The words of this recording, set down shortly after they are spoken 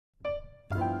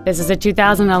This is a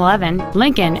 2011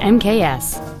 Lincoln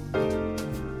MKS.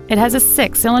 It has a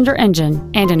 6-cylinder engine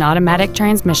and an automatic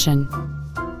transmission.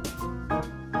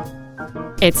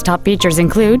 Its top features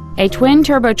include a twin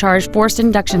turbocharged forced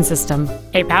induction system,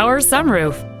 a power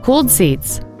sunroof, cooled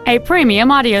seats, a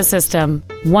premium audio system,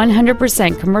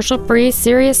 100% commercial-free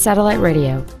Sirius satellite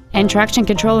radio, and traction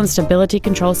control and stability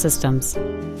control systems.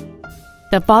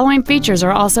 The following features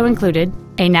are also included: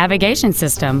 a navigation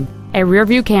system, a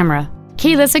rear-view camera,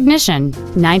 keyless ignition,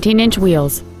 19-inch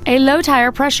wheels, a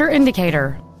low-tire pressure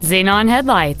indicator, xenon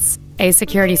headlights, a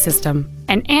security system,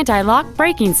 an anti-lock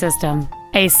braking system,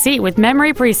 a seat with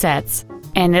memory presets,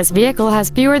 and this vehicle has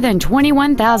fewer than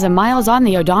 21,000 miles on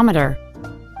the odometer.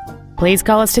 Please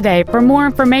call us today for more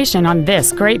information on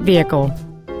this great vehicle.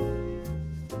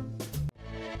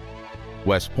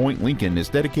 West Point Lincoln is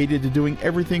dedicated to doing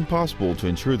everything possible to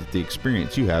ensure that the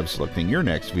experience you have selecting your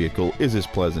next vehicle is as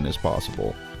pleasant as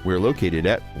possible. We're located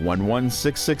at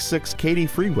 11666 Katy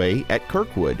Freeway at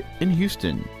Kirkwood in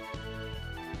Houston.